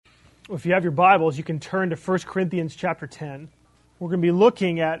Well, if you have your Bibles, you can turn to 1 Corinthians chapter 10. We're going to be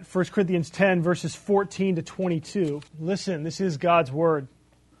looking at 1 Corinthians 10, verses 14 to 22. Listen, this is God's word.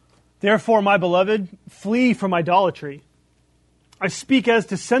 Therefore, my beloved, flee from idolatry. I speak as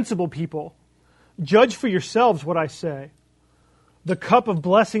to sensible people. Judge for yourselves what I say. The cup of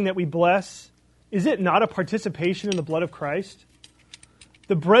blessing that we bless, is it not a participation in the blood of Christ?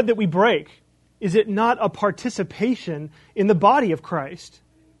 The bread that we break, is it not a participation in the body of Christ?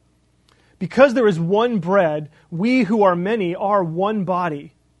 Because there is one bread, we who are many are one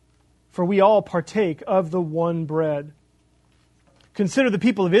body, for we all partake of the one bread. Consider the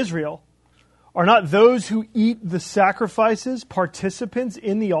people of Israel. Are not those who eat the sacrifices participants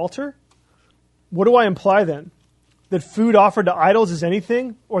in the altar? What do I imply then? That food offered to idols is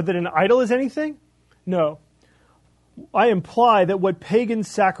anything, or that an idol is anything? No. I imply that what pagans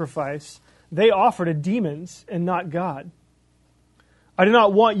sacrifice, they offer to demons and not God. I do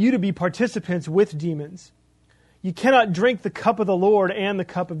not want you to be participants with demons. You cannot drink the cup of the Lord and the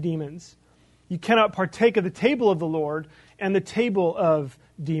cup of demons. You cannot partake of the table of the Lord and the table of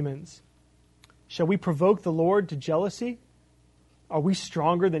demons. Shall we provoke the Lord to jealousy? Are we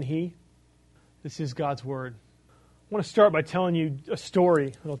stronger than He? This is God's word. I want to start by telling you a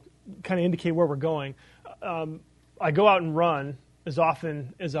story. It'll kind of indicate where we're going. I go out and run as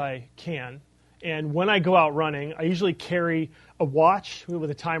often as I can. And when I go out running, I usually carry a watch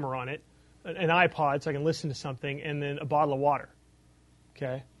with a timer on it, an iPod so I can listen to something, and then a bottle of water.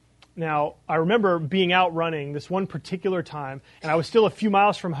 Okay? Now, I remember being out running this one particular time, and I was still a few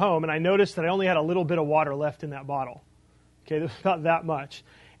miles from home, and I noticed that I only had a little bit of water left in that bottle. Okay, there was not that much.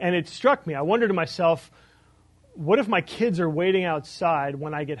 And it struck me. I wondered to myself, what if my kids are waiting outside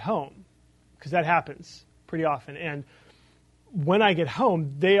when I get home? Because that happens pretty often. And when I get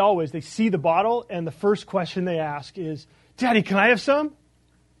home, they see the bottle, and the first question they ask is, Daddy, can I have some?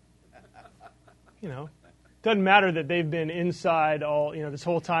 Doesn't matter that they've been inside this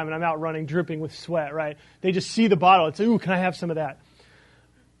whole time, and I'm out running, dripping with sweat, right? They just see the bottle and say, ooh, can I have some of that?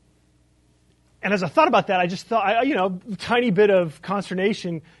 And as I thought about that, I just thought, a tiny bit of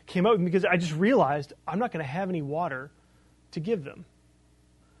consternation came up because I just realized I'm not going to have any water to give them.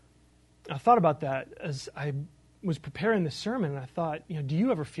 I thought about that as I was preparing this sermon, and I thought, do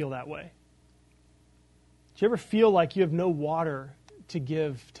you ever feel that way? Do you ever feel like you have no water to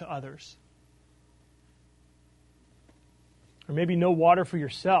give to others? Or maybe no water for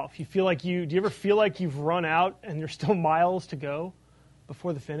yourself. Do you ever feel like you've run out and there's still miles to go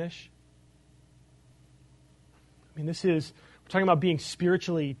before the finish? We're talking about being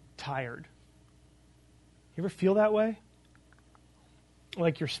spiritually tired. You ever feel that way?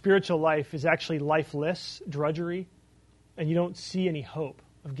 Like your spiritual life is actually lifeless, drudgery, and you don't see any hope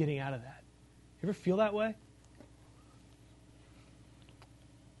of getting out of that. You ever feel that way?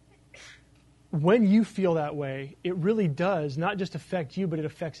 When you feel that way, it really does not just affect you, but it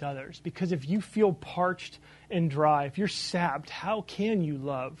affects others. Because if you feel parched and dry, if you're sapped, how can you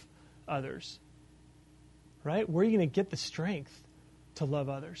love others? Right? Where are you going to get the strength to love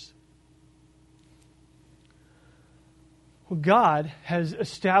others? Well, God has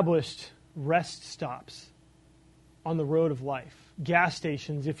established rest stops on the road of life, gas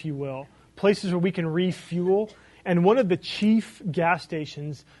stations, if you will, places where we can refuel. And one of the chief gas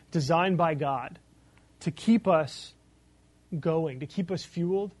stations designed by God to keep us going, to keep us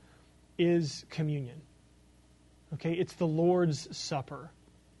fueled, is communion. Okay, it's the Lord's Supper.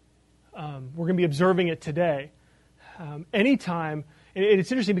 We're going to be observing it today. Anytime, and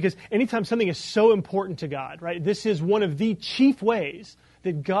it's interesting because anytime something is so important to God, right? This is one of the chief ways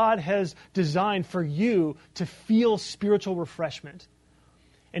that God has designed for you to feel spiritual refreshment.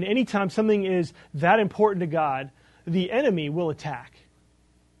 And anytime something is that important to God, the enemy will attack.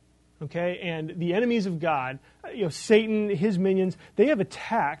 Okay? And the enemies of God, Satan, his minions, they have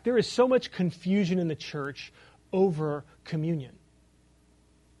attacked. There is so much confusion in the church over communion.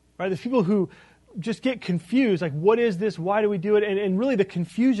 Right? There's people who just get confused, like, what is this? Why do we do it? And really the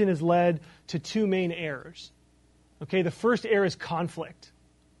confusion has led to two main errors. Okay? The first error is conflict.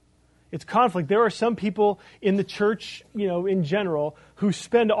 It's conflict. There are some people in the church, in general, who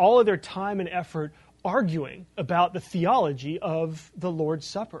spend all of their time and effort arguing about the theology of the Lord's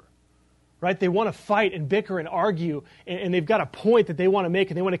Supper. Right? They want to fight and bicker and argue, and they've got a point that they want to make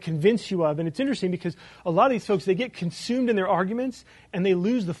and they want to convince you of. And it's interesting because a lot of these folks, they get consumed in their arguments and they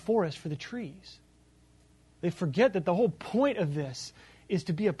lose the forest for the trees. They forget that the whole point of this is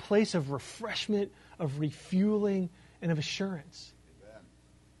to be a place of refreshment, of refueling, and of assurance. Amen.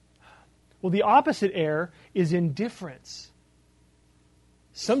 Well, the opposite error is indifference.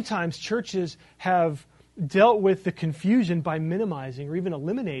 Sometimes churches have dealt with the confusion by minimizing or even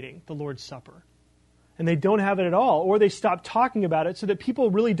eliminating the Lord's Supper. And they don't have it at all, or they stop talking about it so that people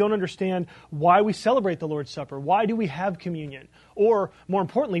really don't understand why we celebrate the Lord's Supper. Why do we have communion? Or, more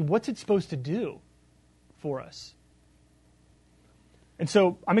importantly, what's it supposed to do for us? And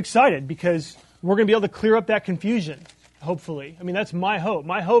so I'm excited because we're going to be able to clear up that confusion, hopefully. I mean, that's my hope.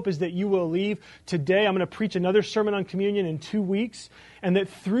 My hope is that you will leave today. I'm going to preach another sermon on communion in 2 weeks, and that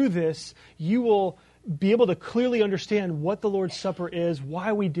through this, you will be able to clearly understand what the Lord's Supper is,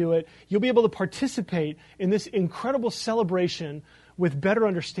 why we do it. You'll be able to participate in this incredible celebration with better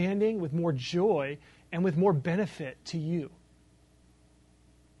understanding, with more joy, and with more benefit to you.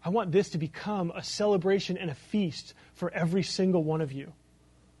 I want this to become a celebration and a feast for every single one of you.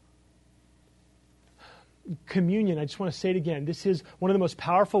 Communion, I just want to say it again, this is one of the most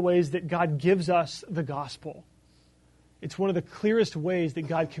powerful ways that God gives us the gospel. It's one of the clearest ways that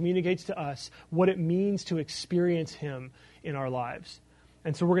God communicates to us what it means to experience Him in our lives.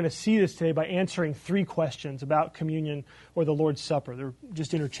 And so we're going to see this today by answering 3 questions about communion or the Lord's Supper. They're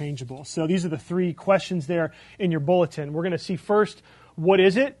just interchangeable. So these are the 3 questions there in your bulletin. We're going to see first, what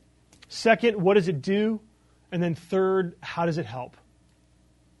is it? Second, what does it do? And then third, how does it help?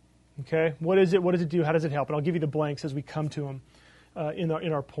 Okay, what is it? What does it do? How does it help? And I'll give you the blanks as we come to them in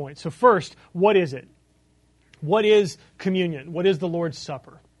our point. So first, what is it? What is communion? What is the Lord's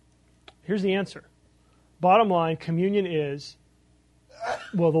Supper? Here's the answer. Bottom line, communion is,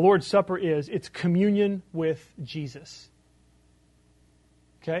 well, the Lord's Supper is, it's communion with Jesus.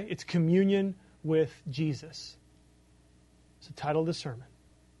 Okay? It's communion with Jesus. It's the title of the sermon.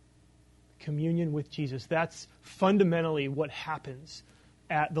 Communion with Jesus. That's fundamentally what happens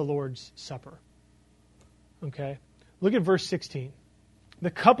at the Lord's Supper. Okay? Look at verse 16. The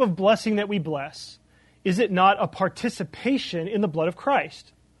cup of blessing that we bless, is it not a participation in the blood of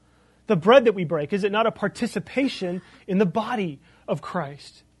Christ? The bread that we break, is it not a participation in the body of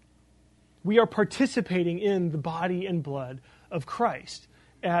Christ? We are participating in the body and blood of Christ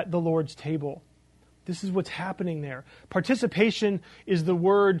at the Lord's table. This is what's happening there. Participation is the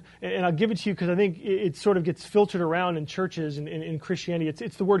word, and I'll give it to you because I think it sort of gets filtered around in churches and in Christianity.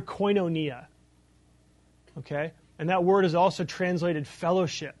 It's the word koinonia. Okay? And that word is also translated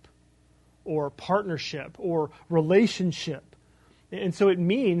fellowship, or partnership, or relationship. And so it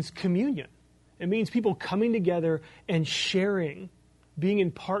means communion. It means people coming together and sharing, being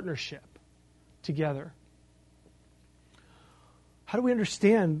in partnership together. How do we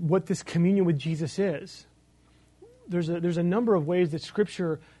understand what this communion with Jesus is? There's a number of ways that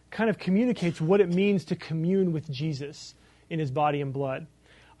Scripture kind of communicates what it means to commune with Jesus in His body and blood.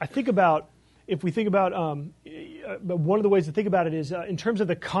 If we think about, one of the ways to think about it is in terms of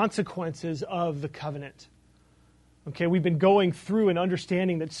the consequences of the covenant. Okay, we've been going through and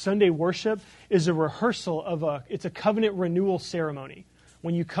understanding that Sunday worship is a rehearsal of it's a covenant renewal ceremony.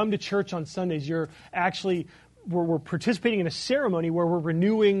 When you come to church on Sundays, we're participating in a ceremony where we're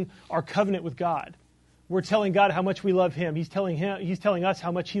renewing our covenant with God. We're telling God how much we love Him. He's telling us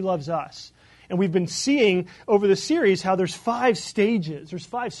how much He loves us. And we've been seeing over the series how there's 5 stages, there's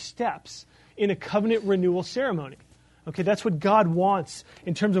 5 steps in a covenant renewal ceremony. Okay, that's what God wants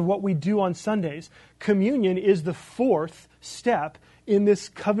in terms of what we do on Sundays. Communion is the 4th step in this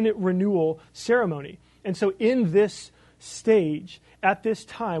covenant renewal ceremony. And so in this stage, at this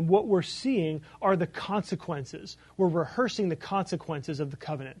time, what we're seeing are the consequences. We're rehearsing the consequences of the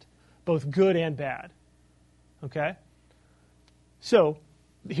covenant, both good and bad. Okay? So,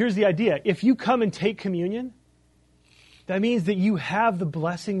 here's the idea. If you come and take communion, that means that you have the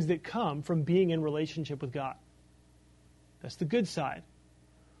blessings that come from being in relationship with God. That's the good side.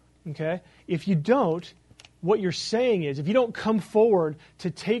 Okay? If you don't, what you're saying is, if you don't come forward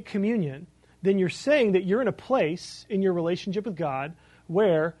to take communion, then you're saying that you're in a place in your relationship with God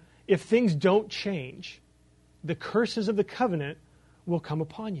where if things don't change, the curses of the covenant will come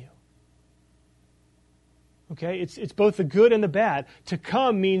upon you. Okay? It's both the good and the bad. To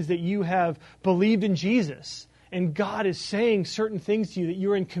come means that you have believed in Jesus, and God is saying certain things to you that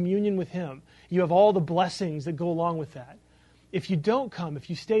you're in communion with Him. You have all the blessings that go along with that. If you don't come, if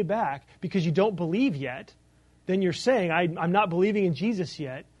you stay back because you don't believe yet, then you're saying, I'm not believing in Jesus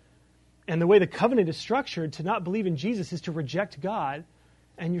yet. And the way the covenant is structured, to not believe in Jesus is to reject God,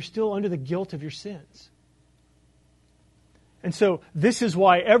 and you're still under the guilt of your sins. And so this is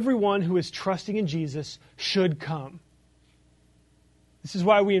why everyone who is trusting in Jesus should come. This is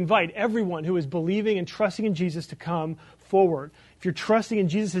why we invite everyone who is believing and trusting in Jesus to come forward. If you're trusting in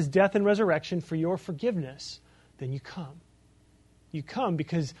Jesus' death and resurrection for your forgiveness, then you come. You come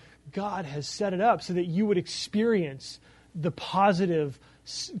because God has set it up so that you would experience the positive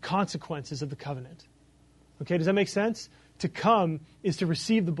consequences of the covenant. Okay, does that make sense? To come is to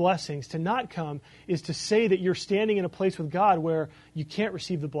receive the blessings. To not come is to say that you're standing in a place with God where you can't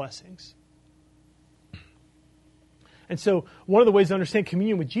receive the blessings. And so one of the ways to understand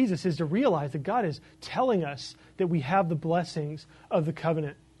communion with Jesus is to realize that God is telling us that we have the blessings of the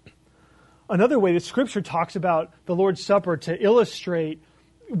covenant. Another way that Scripture talks about the Lord's Supper to illustrate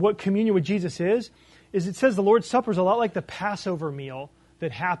what communion with Jesus is it says the Lord's Supper is a lot like the Passover meal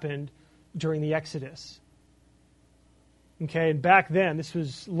that happened during the Exodus. Okay, and back then, this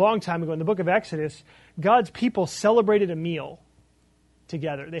was a long time ago in the book of Exodus, God's people celebrated a meal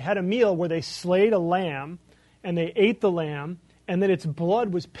together. They had a meal where they slayed a lamb, and they ate the lamb, and then its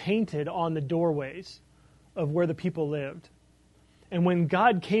blood was painted on the doorways of where the people lived. And when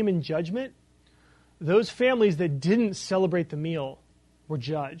God came in judgment, those families that didn't celebrate the meal were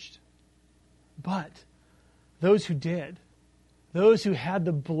judged. But those who did, those who had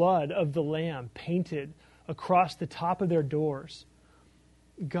the blood of the lamb painted across the top of their doors,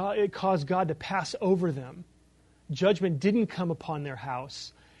 it caused God to pass over them. Judgment didn't come upon their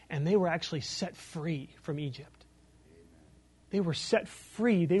house, and they were actually set free from Egypt. They were set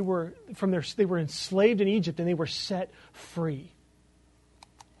free. They were enslaved in Egypt, and they were set free.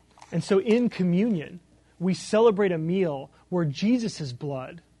 And so in communion, we celebrate a meal where Jesus'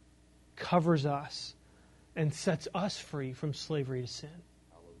 blood covers us and sets us free from slavery to sin.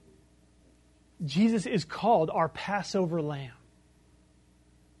 Jesus is called our Passover lamb.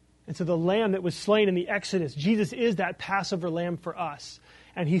 And so the lamb that was slain in the Exodus, Jesus is that Passover lamb for us.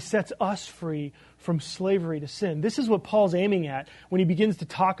 And he sets us free from slavery to sin. This is what Paul's aiming at when he begins to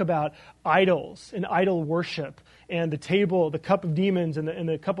talk about idols and idol worship and the table, the cup of demons and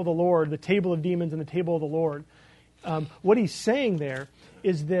the cup of the Lord, the table of demons and the table of the Lord. What he's saying there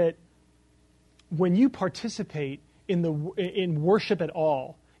is that when you participate in worship at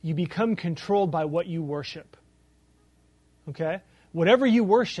all, you become controlled by what you worship. Okay? Whatever you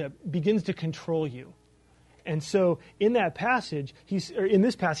worship begins to control you. And so in this passage,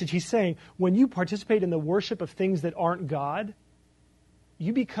 he's saying, when you participate in the worship of things that aren't God,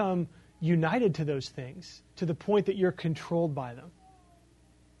 you become united to those things to the point that you're controlled by them.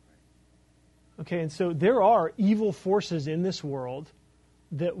 Okay, and so there are evil forces in this world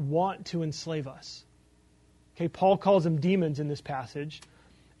that want to enslave us. Okay, Paul calls them demons in this passage.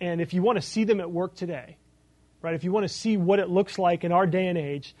 And if you want to see them at work today, right, if you want to see what it looks like in our day and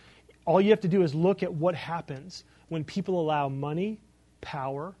age, all you have to do is look at what happens when people allow money,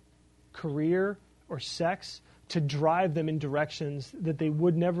 power, career, or sex to drive them in directions that they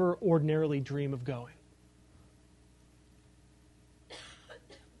would never ordinarily dream of going.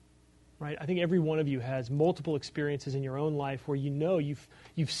 Right? I think every one of you has multiple experiences in your own life where you know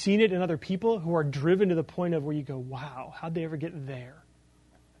you've seen it in other people who are driven to the point of where you go, wow, how'd they ever get there?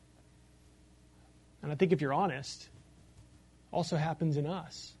 And I think if you're honest, also happens in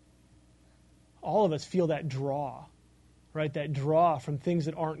us. All of us feel that draw, right? That draw from things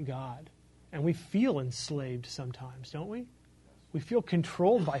that aren't God. And we feel enslaved sometimes, don't we? We feel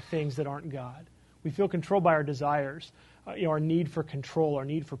controlled by things that aren't God. We feel controlled by our desires, our need for control, our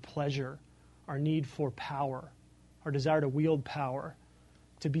need for pleasure, our need for power, our desire to wield power,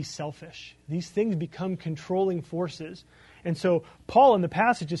 to be selfish. These things become controlling forces. And so Paul in the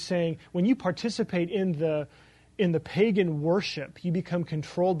passage is saying, when you participate in the pagan worship, you become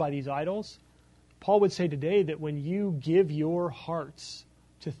controlled by these idols. Paul would say today that when you give your hearts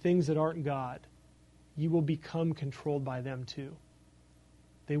to things that aren't God, you will become controlled by them too.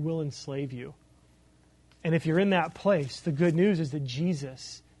 They will enslave you. And if you're in that place, the good news is that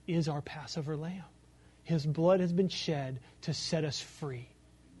Jesus is our Passover lamb. His blood has been shed to set us free.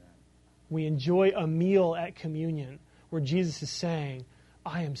 We enjoy a meal at communion where Jesus is saying,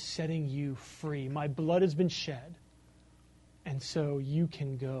 I am setting you free. My blood has been shed. And so you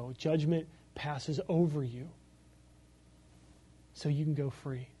can go. Judgment passes over you. So you can go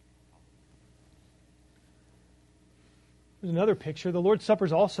free. There's another picture. The Lord's Supper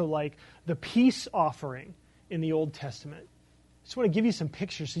is also like the peace offering in the Old Testament. I just want to give you some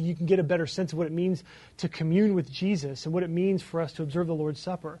pictures so you can get a better sense of what it means to commune with Jesus and what it means for us to observe the Lord's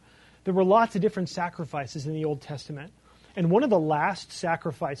Supper. There were lots of different sacrifices in the Old Testament. And one of the last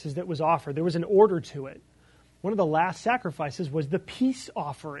sacrifices that was offered, there was an order to it. One of the last sacrifices was the peace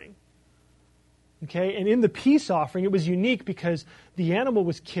offering. Okay, and in the peace offering, it was unique because the animal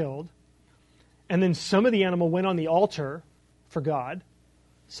was killed, and then some of the animal went on the altar for God.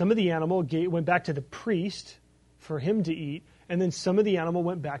 Some of the animal went back to the priest for him to eat, and then some of the animal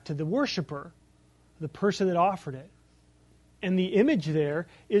went back to the worshiper, the person that offered it. And the image there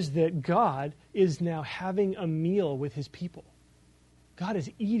is that God is now having a meal with his people. God is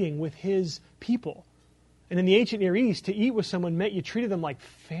eating with his people. And in the ancient Near East, to eat with someone meant you treated them like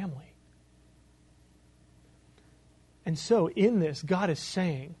family. And so in this, God is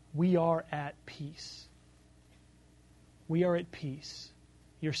saying, we are at peace. We are at peace.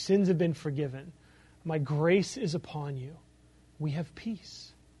 Your sins have been forgiven. My grace is upon you. We have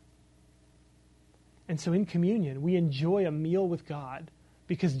peace. And so in communion, we enjoy a meal with God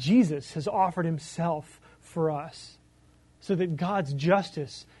because Jesus has offered himself for us so that God's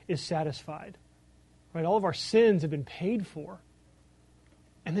justice is satisfied. Right? All of our sins have been paid for.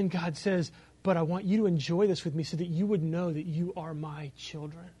 And then God says, but I want you to enjoy this with me so that you would know that you are my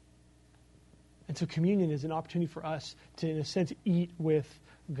children. And so communion is an opportunity for us to, in a sense, eat with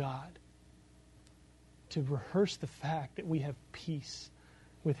God. To rehearse the fact that we have peace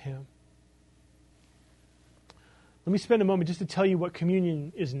with him. Let me spend a moment just to tell you what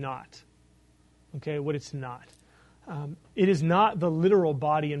communion is not. Okay, what it's not. It is not the literal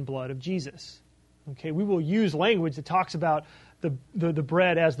body and blood of Jesus. Okay, we will use language that talks about the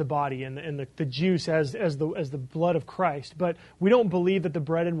bread as the body and the juice as the blood of Christ, but we don't believe that the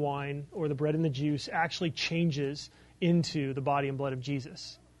bread and wine or the bread and the juice actually changes into the body and blood of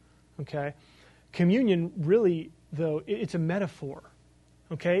Jesus. Okay, communion really, though, it's a metaphor.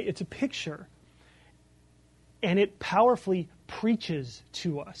 Okay, it's a picture, and it powerfully preaches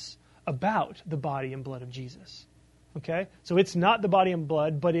to us about the body and blood of Jesus. Okay, so it's not the body and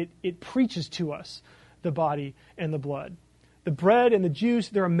blood, but it preaches to us the body and the blood. The bread and the juice,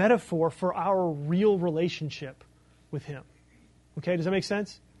 they're a metaphor for our real relationship with him. Okay, does that make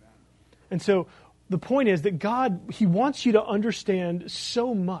sense? And so the point is that God, he wants you to understand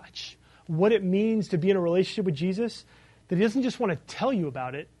so much what it means to be in a relationship with Jesus that he doesn't just want to tell you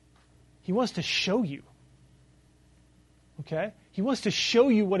about it, he wants to show you. Okay? He wants to show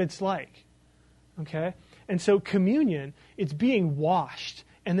you what it's like. Okay? And so communion, it's being washed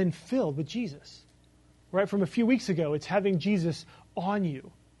and then filled with Jesus. Right? From a few weeks ago, it's having Jesus on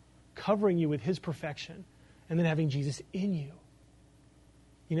you, covering you with his perfection, and then having Jesus in you.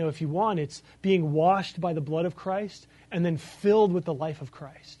 You know, if you want, it's being washed by the blood of Christ and then filled with the life of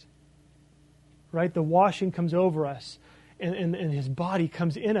Christ. Right? The washing comes over us, and his body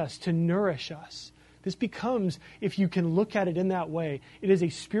comes in us to nourish us. This becomes, if you can look at it in that way, it is a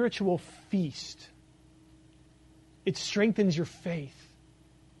spiritual feast. It strengthens your faith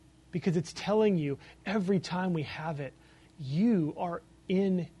because it's telling you every time we have it, you are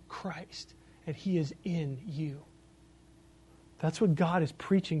in Christ and he is in you. That's what God is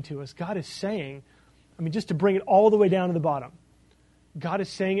preaching to us. God is saying, I mean, just to bring it all the way down to the bottom, God is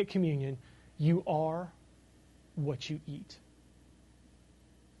saying at communion, you are what you eat.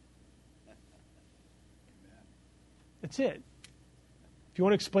 That's it. If you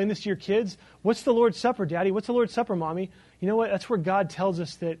want to explain this to your kids, what's the Lord's Supper, Daddy? What's the Lord's Supper, Mommy? You know what? That's where God tells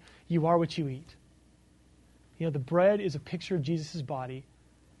us that you are what you eat. You know, the bread is a picture of Jesus' body.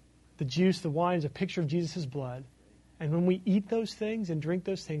 The juice, the wine is a picture of Jesus' blood. And when we eat those things and drink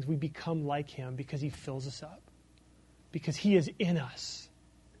those things, we become like him because he fills us up. Because he is in us.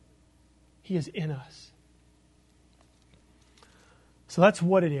 He is in us. So that's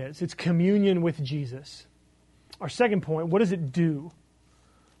what it is. It's communion with Jesus. Our second point, what does it do?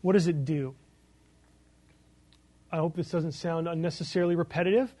 What does it do? I hope this doesn't sound unnecessarily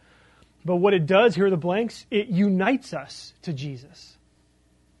repetitive, but what it does, here are the blanks, it unites us to Jesus.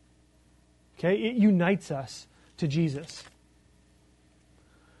 Okay? It unites us to Jesus.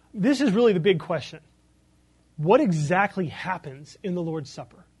 This is really the big question. What exactly happens in the Lord's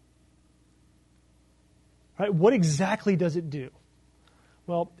Supper? Right? What exactly does it do?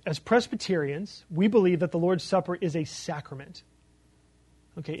 Well, as Presbyterians, we believe that the Lord's Supper is a sacrament.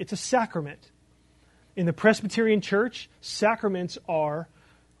 Okay, it's a sacrament. In the Presbyterian Church, sacraments are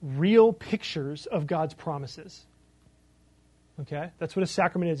real pictures of God's promises. Okay, that's what a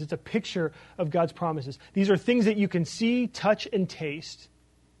sacrament is. It's a picture of God's promises. These are things that you can see, touch, and taste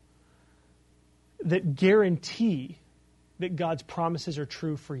that guarantee that God's promises are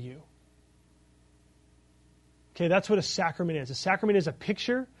true for you. Okay, that's what a sacrament is. A sacrament is a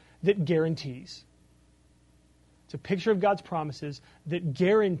picture that guarantees. It's a picture of God's promises that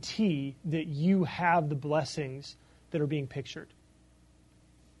guarantee that you have the blessings that are being pictured.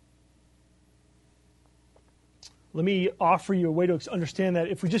 Let me offer you a way to understand that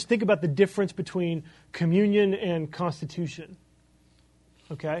if we just think about the difference between communion and constitution.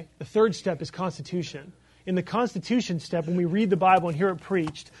 Okay? The third step is constitution. In the constitution step, when we read the Bible and hear it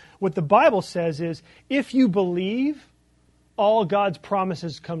preached, what the Bible says is, if you believe, all God's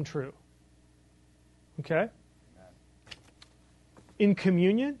promises come true. Okay? In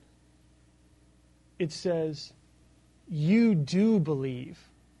communion, it says, you do believe,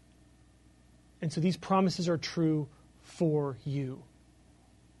 And so these promises are true for you.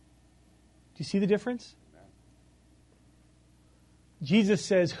 Do you see the difference? Jesus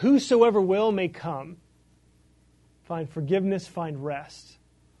says, whosoever will may come. Find forgiveness, find rest.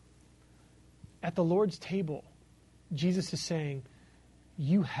 At the Lord's table, Jesus is saying,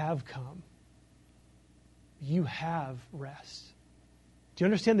 you have come. You have rest. Do you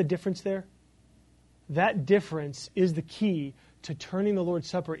understand the difference there? That difference is the key to turning the Lord's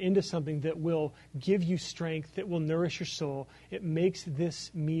Supper into something that will give you strength, that will nourish your soul. It makes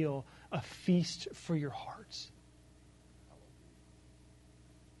this meal a feast for your hearts.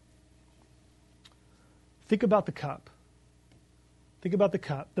 Think about the cup. Think about the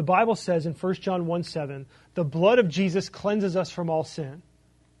cup. The Bible says in 1 John 1:7, the blood of Jesus cleanses us from all sin.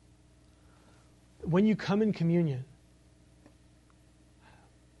 When you come in communion,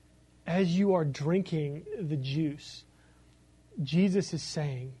 as you are drinking the juice, Jesus is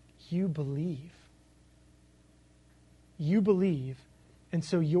saying, you believe. You believe, and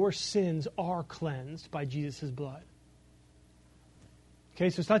so your sins are cleansed by Jesus' blood. Okay,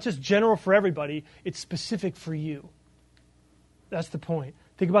 so it's not just general for everybody, it's specific for you. That's the point.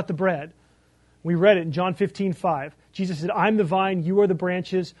 Think about the bread. We read it in John 15:5. Jesus said, I'm the vine, you are the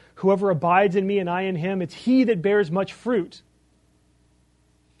branches. Whoever abides in me and I in him, it's he that bears much fruit.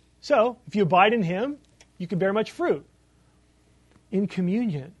 So, if you abide in him, you can bear much fruit. In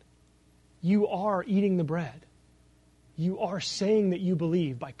communion, you are eating the bread. You are saying that you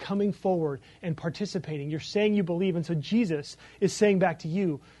believe by coming forward and participating. You're saying you believe, and so Jesus is saying back to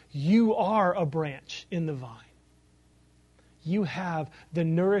you, you are a branch in the vine. You have the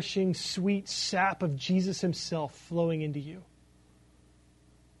nourishing, sweet sap of Jesus himself flowing into you.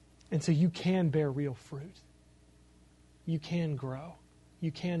 And so you can bear real fruit. You can grow.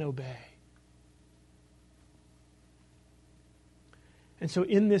 You can obey. And so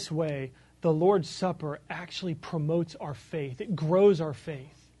in this way, the Lord's Supper actually promotes our faith. It grows our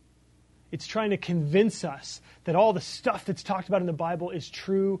faith. It's trying to convince us that all the stuff that's talked about in the Bible is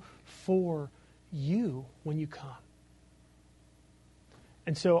true for you when you come.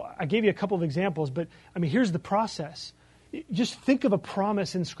 And so I gave you a couple of examples, but here's the process. Just think of a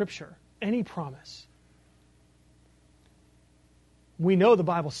promise in Scripture, any promise. We know the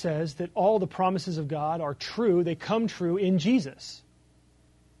Bible says that all the promises of God are true. They come true in Jesus.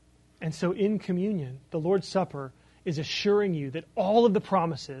 And so in communion, the Lord's Supper is assuring you that all of the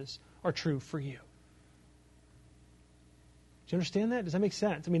promises are true for you. Do you understand that? Does that make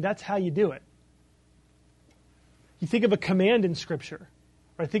sense? That's how you do it. You think of a command in Scripture.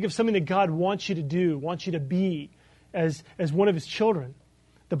 Right? Think of something that God wants you to do, wants you to be as one of his children.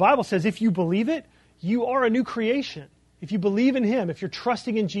 The Bible says if you believe it, you are a new creation. If you believe in him, if you're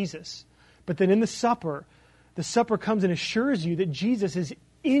trusting in Jesus. But then in the supper comes and assures you that Jesus is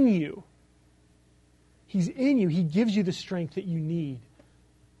in you. He's in you. He gives you the strength that you need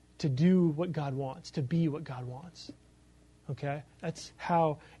to do what God wants, to be what God wants. Okay? That's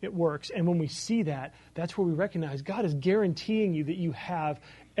how it works. And when we see that, that's where we recognize God is guaranteeing you that you have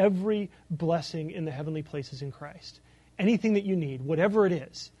every blessing in the heavenly places in Christ. Anything that you need, whatever it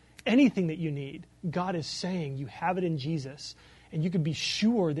is, anything that you need, God is saying you have it in Jesus, and you can be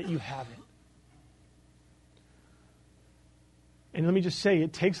sure that you have it. And let me just say,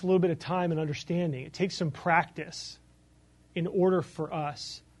 it takes a little bit of time and understanding. It takes some practice in order for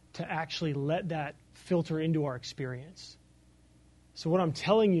us to actually let that filter into our experience. So what I'm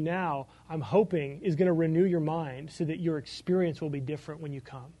telling you now, I'm hoping, is going to renew your mind so that your experience will be different when you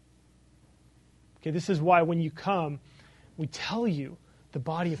come. Okay, this is why when you come, we tell you the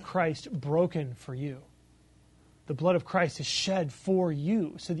body of Christ broken for you. The blood of Christ is shed for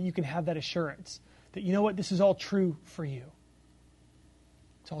you so that you can have that assurance that, you know what, this is all true for you.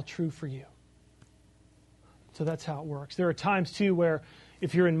 It's all true for you. So that's how it works. There are times, too, where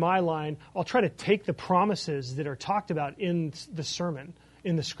if you're in my line, I'll try to take the promises that are talked about in the sermon,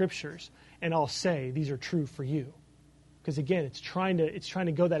 in the Scriptures, and I'll say, these are true for you. Because again, it's trying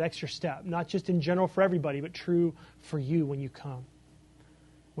to go that extra step, not just in general for everybody, but true for you when you come.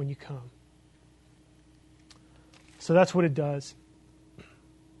 When you come. So that's what it does.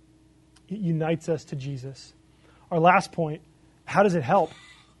 It unites us to Jesus. Our last point, how does it help?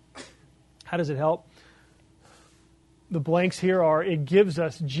 How does it help? The blanks here are, it gives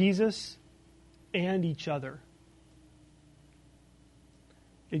us Jesus and each other.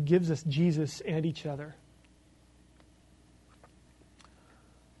 It gives us Jesus and each other.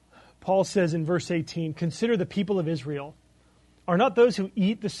 Paul says in verse 18, consider the people of Israel. Are not those who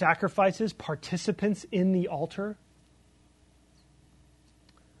eat the sacrifices participants in the altar?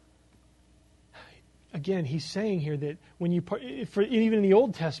 Again, he's saying here that when you, even in the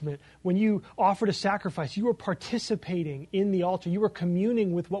Old Testament, when you offered a sacrifice, you were participating in the altar. You were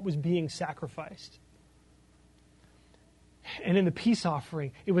communing with what was being sacrificed. And in the peace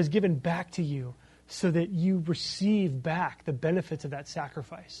offering, it was given back to you so that you receive back the benefits of that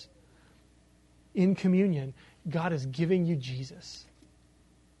sacrifice. In communion, God is giving you Jesus.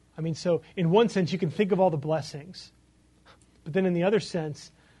 I mean, so in one sense, you can think of all the blessings. But then in the other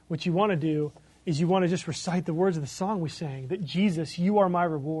sense, what you want to do is you want to just recite the words of the song we sang, that Jesus, you are my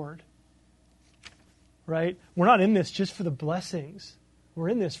reward. Right? We're not in this just for the blessings. We're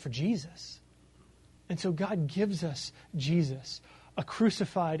in this for Jesus. And so God gives us Jesus, a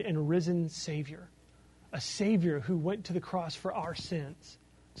crucified and risen Savior, a Savior who went to the cross for our sins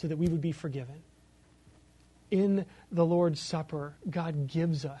so that we would be forgiven. In the Lord's Supper, God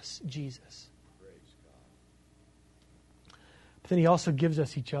gives us Jesus. But then he also gives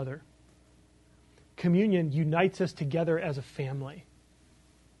us each other. Communion unites us together as a family.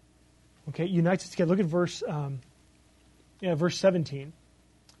 Okay, unites us together. Look at verse 17.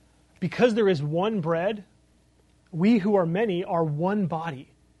 Because there is one bread, we who are many are one body,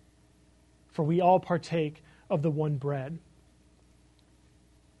 for we all partake of the one bread.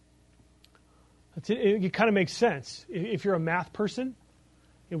 It kind of makes sense. If you're a math person,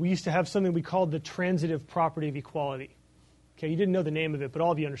 we used to have something we called the transitive property of equality. Okay, you didn't know the name of it, but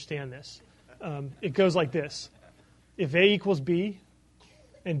all of you understand this. It goes like this. If A equals B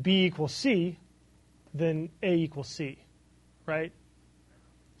and B equals C, then A equals C, right?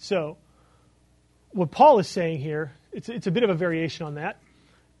 So what Paul is saying here, it's a bit of a variation on that.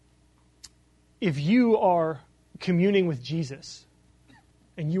 If you are communing with Jesus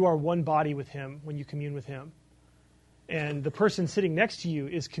and you are one body with him when you commune with him, and the person sitting next to you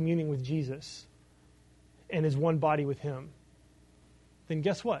is communing with Jesus and is one body with him, then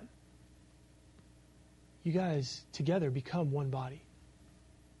guess what? You guys together become one body.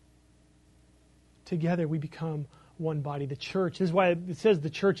 Together we become one body. The church, this is why it says the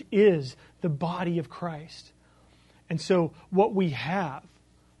church is the body of Christ. And so what we have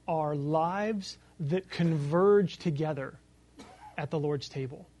are lives that converge together at the Lord's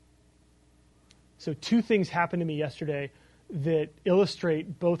table. So two things happened to me yesterday that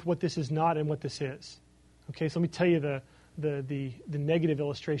illustrate both what this is not and what this is. Okay, so let me tell you the negative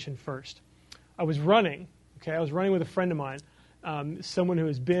illustration first. I was running with a friend of mine, someone who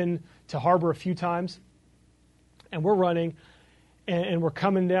has been to Harbor a few times, and we're running, and we're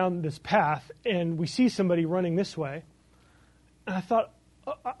coming down this path, and we see somebody running this way, and I thought,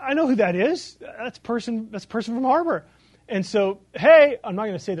 I know who that is. That's person from Harbor. And so, hey, I'm not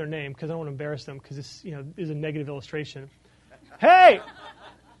going to say their name because I don't want to embarrass them because this, is a negative illustration. Hey,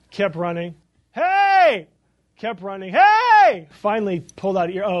 kept running. Hey, kept running. Hey, finally pulled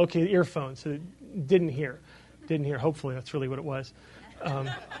out earphones. So didn't hear. Hopefully that's really what it was.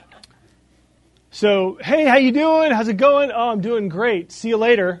 So, hey, how you doing? How's it going? Oh, I'm doing great. See you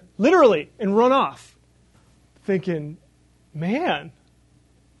later. Literally, and run off. Thinking, man,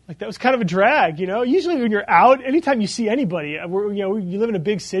 like that was kind of a drag, Usually when you're out, anytime you see anybody, you live in a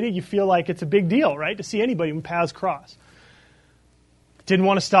big city, you feel like it's a big deal, right? To see anybody when paths cross. Didn't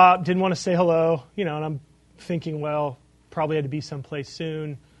want to stop, didn't want to say hello, and I'm thinking, well, probably had to be someplace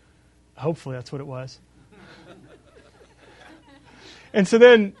soon. Hopefully that's what it was. And so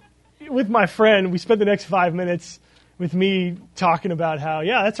then with my friend, we spent the next 5 minutes with me talking about how,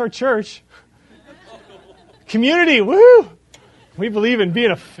 yeah, that's our church. Community, woo! We believe in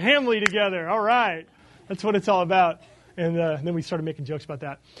being a family together. All right. That's what it's all about. And then we started making jokes about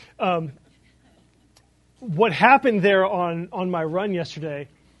that. What happened there on my run yesterday,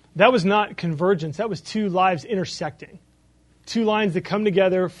 that was not convergence. That was two lives intersecting. Two lines that come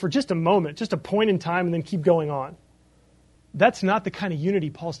together for just a moment, just a point in time, and then keep going on. That's not the kind of unity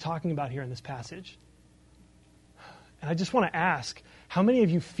Paul's talking about here in this passage. And I just want to ask, how many of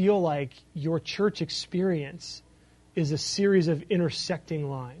you feel like your church experience is a series of intersecting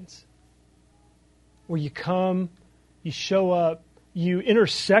lines where you come, you show up, you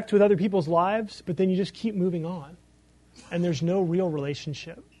intersect with other people's lives, but then you just keep moving on. And there's no real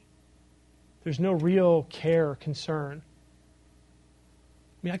relationship. There's no real care or concern.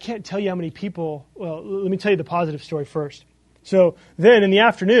 I mean, I can't tell you how many people, well, let me tell you the positive story first. So then in the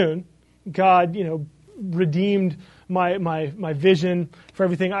afternoon, God, redeemed my vision for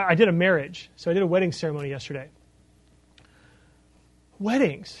everything. I did a marriage. So I did a wedding ceremony yesterday.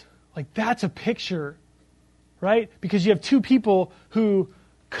 Weddings, like that's a picture, right? Because you have two people who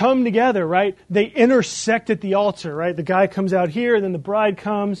come together, right? They intersect at the altar, right? The guy comes out here, and then the bride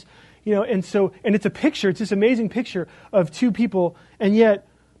comes, and it's a picture. It's this amazing picture of two people, and yet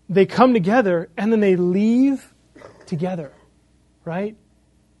they come together and then they leave together, right?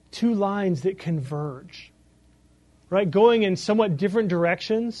 Two lines that converge, right? Going in somewhat different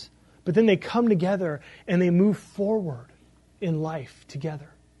directions, but then they come together and they move forward in life together.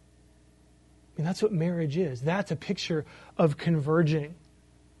 I mean, that's what marriage is. That's a picture of converging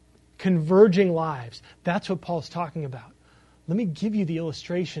lives. That's what Paul's talking about. Let me give you the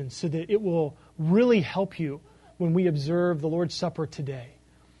illustration so that it will really help you when we observe the Lord's Supper today.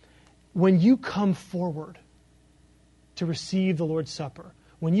 When you come forward to receive the Lord's Supper,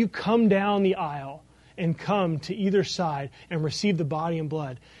 when you come down the aisle and come to either side and receive the body and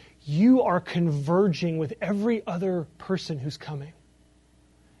blood, you are converging with every other person who's coming.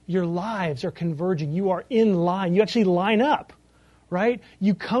 Your lives are converging. You are in line. You actually line up, right?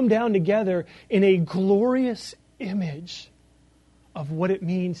 You come down together in a glorious image of what it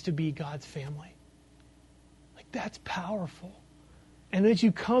means to be God's family. Like, that's powerful. And as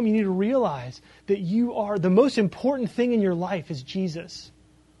you come, you need to realize that you are, the most important thing in your life is Jesus.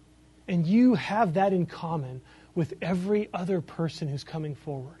 And you have that in common with every other person who's coming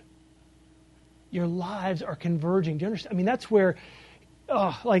forward. Your lives are converging. Do you understand? I mean, that's where,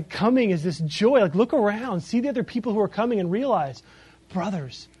 like, coming is this joy. Like, look around, see the other people who are coming and realize,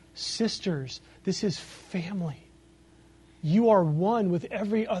 brothers, sisters, this is family. You are one with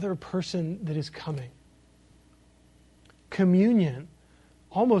every other person that is coming. Communion,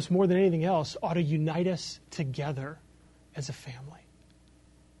 almost more than anything else, ought to unite us together as a family,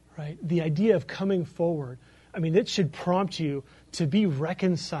 right? The idea of coming forward, I mean, it should prompt you to be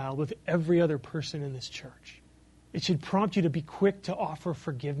reconciled with every other person in this church. It should prompt you to be quick to offer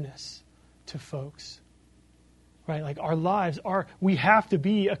forgiveness to folks, right? Like, our lives are, we have to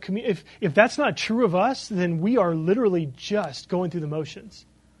be a community. If that's not true of us, then we are literally just going through the motions.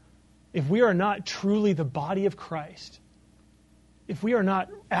 If we are not truly the body of Christ, if we are not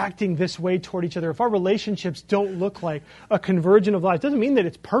acting this way toward each other, if our relationships don't look like a convergence of lives, it doesn't mean that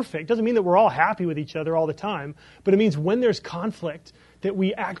it's perfect. It doesn't mean that we're all happy with each other all the time. But it means when there's conflict, that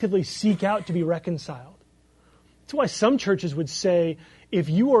we actively seek out to be reconciled. That's why some churches would say, if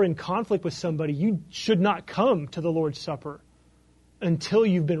you are in conflict with somebody, you should not come to the Lord's Supper until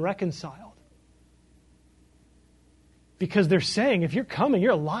you've been reconciled. Because they're saying, if you're coming,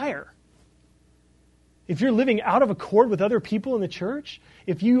 you're a liar. If you're living out of accord with other people in the church,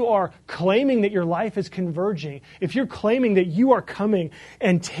 if you are claiming that your life is converging, if you're claiming that you are coming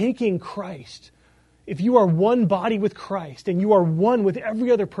and taking Christ, if you are one body with Christ and you are one with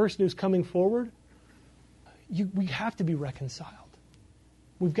every other person who's coming forward, we have to be reconciled.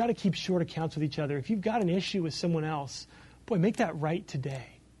 We've got to keep short accounts with each other. If you've got an issue with someone else, boy, make that right today.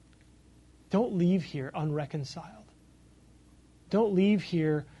 Don't leave here unreconciled. Don't leave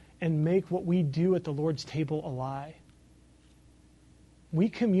here and make what we do at the Lord's table a lie. We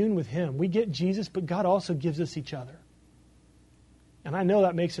commune with Him. We get Jesus, but God also gives us each other. And I know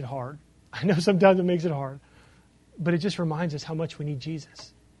that makes it hard. I know sometimes it makes it hard. But it just reminds us how much we need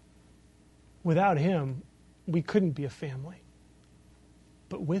Jesus. Without Him, we couldn't be a family.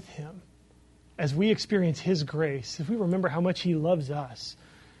 But with Him, as we experience His grace, if we remember how much He loves us,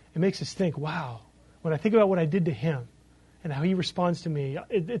 it makes us think, wow, when I think about what I did to Him, and how He responds to me,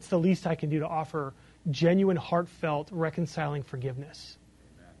 it's the least I can do to offer genuine, heartfelt, reconciling forgiveness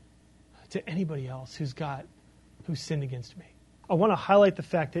to anybody else who's sinned against me. I want to highlight the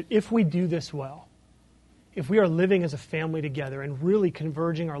fact that if we do this well, if we are living as a family together and really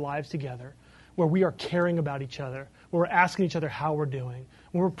converging our lives together, where we are caring about each other, where we're asking each other how we're doing,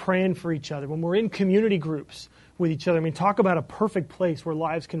 when we're praying for each other, when we're in community groups with each other. I mean, talk about a perfect place where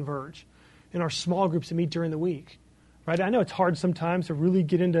lives converge in our small groups that meet during the week. Right? I know it's hard sometimes to really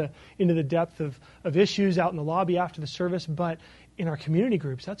get into the depth of issues out in the lobby after the service, but in our community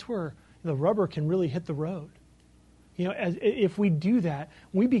groups, that's where the rubber can really hit the road. You know, if we do that,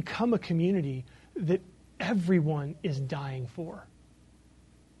 we become a community that everyone is dying for.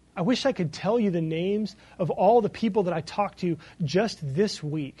 I wish I could tell you the names of all the people that I talked to just this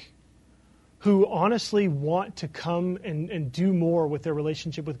week who honestly want to come and do more with their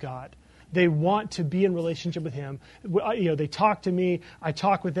relationship with God. They want to be in relationship with Him. You know, they talk to me. I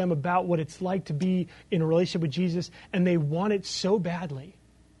talk with them about what it's like to be in a relationship with Jesus, and they want it so badly,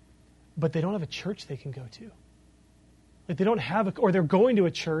 but they don't have a church they can go to. Like, they don't have, or they're going to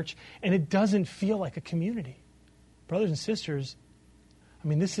a church, and it doesn't feel like a community. Brothers and sisters, I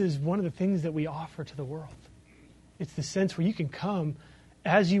mean, this is one of the things that we offer to the world. It's the sense where you can come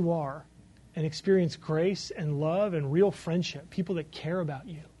as you are and experience grace and love and real friendship, people that care about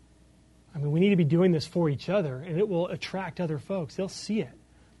you. I mean, we need to be doing this for each other, and it will attract other folks. They'll see it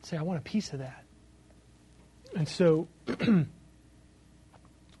and say, I want a piece of that. And so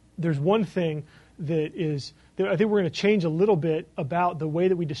there's one thing that I think we're going to change a little bit about the way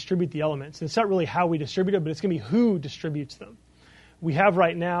that we distribute the elements. And it's not really how we distribute it, but it's going to be who distributes them. We have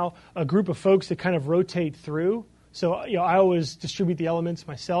right now a group of folks that kind of rotate through. So I always distribute the elements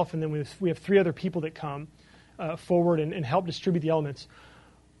myself, and then we have 3 other people that come forward and help distribute the elements.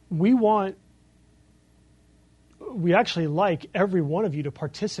 We actually like every one of you to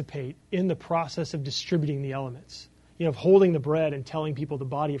participate in the process of distributing the elements. Of holding the bread and telling people the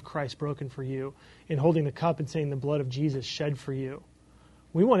body of Christ broken for you, and holding the cup and saying the blood of Jesus shed for you.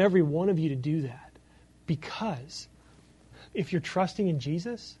 We want every one of you to do that, because if you're trusting in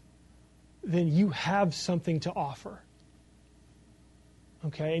Jesus, then you have something to offer.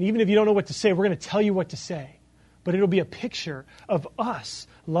 Okay? And even if you don't know what to say, we're going to tell you what to say. But it'll be a picture of us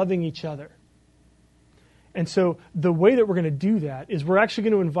loving each other. And so the way that we're going to do that is we're actually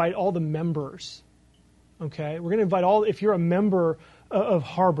going to invite all the members. Okay? We're going to invite if you're a member of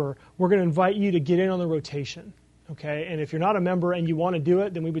Harbor, we're going to invite you to get in on the rotation. Okay? And if you're not a member and you want to do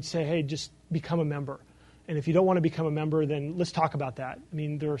it, then we would say, hey, just become a member. And if you don't want to become a member, then let's talk about that. I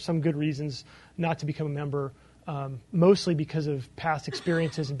mean, there are some good reasons not to become a member, mostly because of past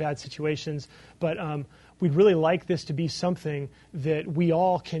experiences and bad situations. But we'd really like this to be something that we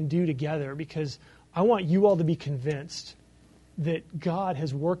all can do together, because I want you all to be convinced that God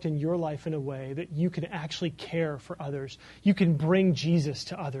has worked in your life in a way that you can actually care for others. You can bring Jesus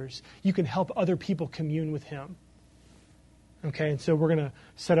to others. You can help other people commune with Him. Okay, and so we're going to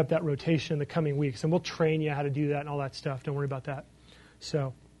set up that rotation in the coming weeks, and we'll train you how to do that and all that stuff. Don't worry about that.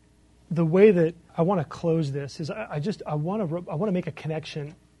 So the way that I want to close this is I want to make a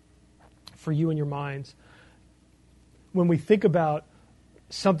connection for you in your minds. When we think about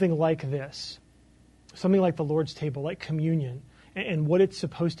something like this, something like the Lord's table, like communion, and what it's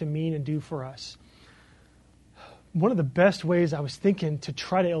supposed to mean and do for us. One of the best ways I was thinking to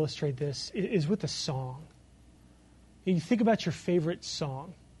try to illustrate this is with a song. You think about your favorite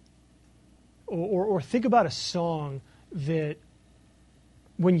song, or think about a song that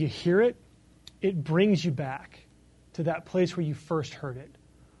when you hear it, it brings you back to that place where you first heard it,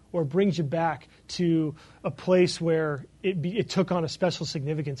 or brings you back to a place where it took on a special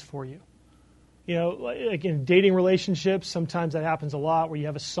significance for you. Like in dating relationships, sometimes that happens a lot, where you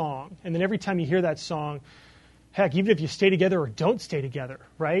have a song, and then every time you hear that song, heck, even if you stay together or don't stay together,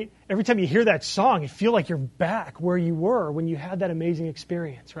 right? Every time you hear that song, you feel like you're back where you were when you had that amazing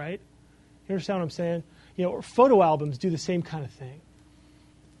experience, right? You understand what I'm saying? Or photo albums do the same kind of thing.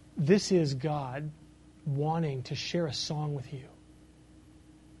 This is God wanting to share a song with you.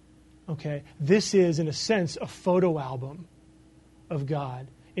 Okay? This is, in a sense, a photo album of God,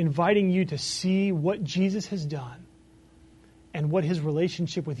 inviting you to see what Jesus has done and what His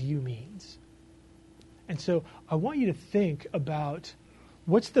relationship with you means. And so I want you to think about,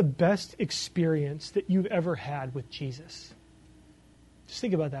 what's the best experience that you've ever had with Jesus? Just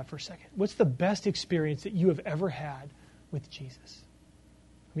think about that for a second. What's the best experience that you have ever had with Jesus?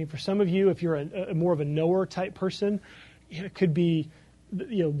 I mean, for some of you, if you're a more of a knower type person, it could be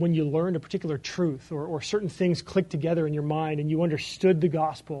when you learned a particular truth, or certain things clicked together in your mind and you understood the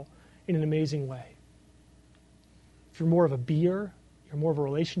gospel in an amazing way. If you're more of a beer, you're more of a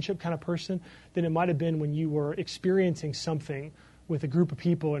relationship kind of person, then it might have been when you were experiencing something with a group of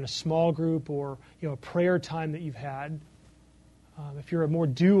people in a small group, or a prayer time that you've had. If you're a more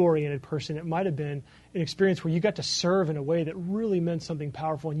do-oriented person, it might have been an experience where you got to serve in a way that really meant something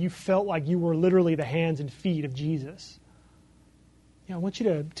powerful, and you felt like you were literally the hands and feet of Jesus. I want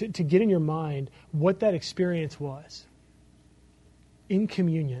you to get in your mind what that experience was. In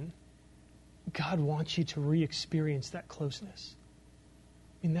communion, God wants you to re-experience that closeness.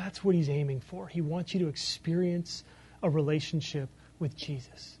 I mean, that's what He's aiming for. He wants you to experience a relationship with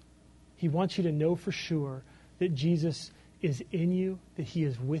Jesus. He wants you to know for sure that Jesus is in you, that He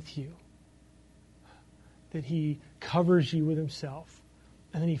is with you, that He covers you with Himself,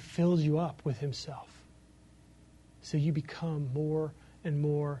 and then He fills you up with Himself. So you become more and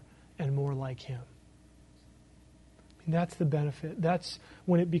more and more like Him. And that's the benefit. That's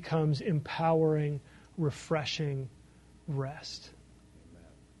when it becomes empowering, refreshing rest. Amen.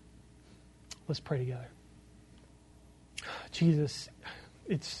 Let's pray together. Jesus,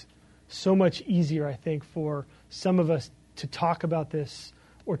 it's so much easier, I think, for some of us to talk about this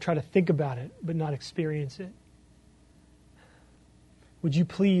or try to think about it, but not experience it. Would you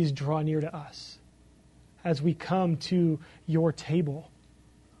please draw near to us as we come to your table,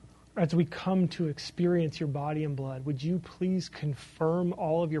 as we come to experience your body and blood? Would you please confirm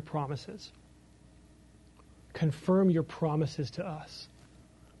all of your promises? Confirm your promises to us,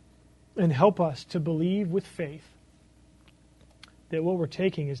 and help us to believe with faith that what we're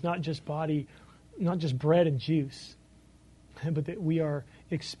taking is not just bread and juice, but that we are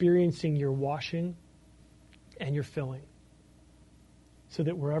experiencing your washing and your filling. So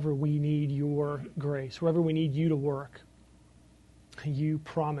that wherever we need your grace, wherever we need you to work, you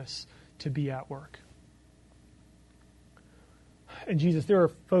promise to be at work. And Jesus, there are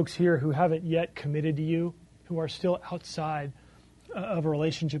folks here who haven't yet committed to you, who are still outside of a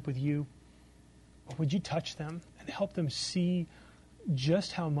relationship with you. Would you touch them and help them see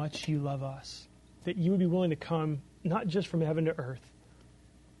just how much you love us? That you would be willing to come not just from heaven to earth,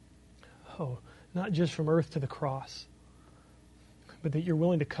 not just from earth to the cross, but that you're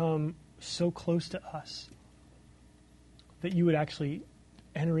willing to come so close to us that you would actually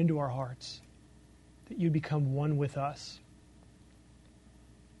enter into our hearts, that you'd become one with us.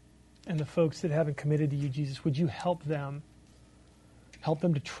 And the folks that haven't committed to you, Jesus, would you help them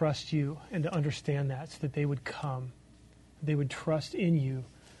to trust you and to understand that so that they would come, they would trust in you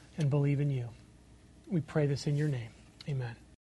and believe in you. We pray this in your name. Amen.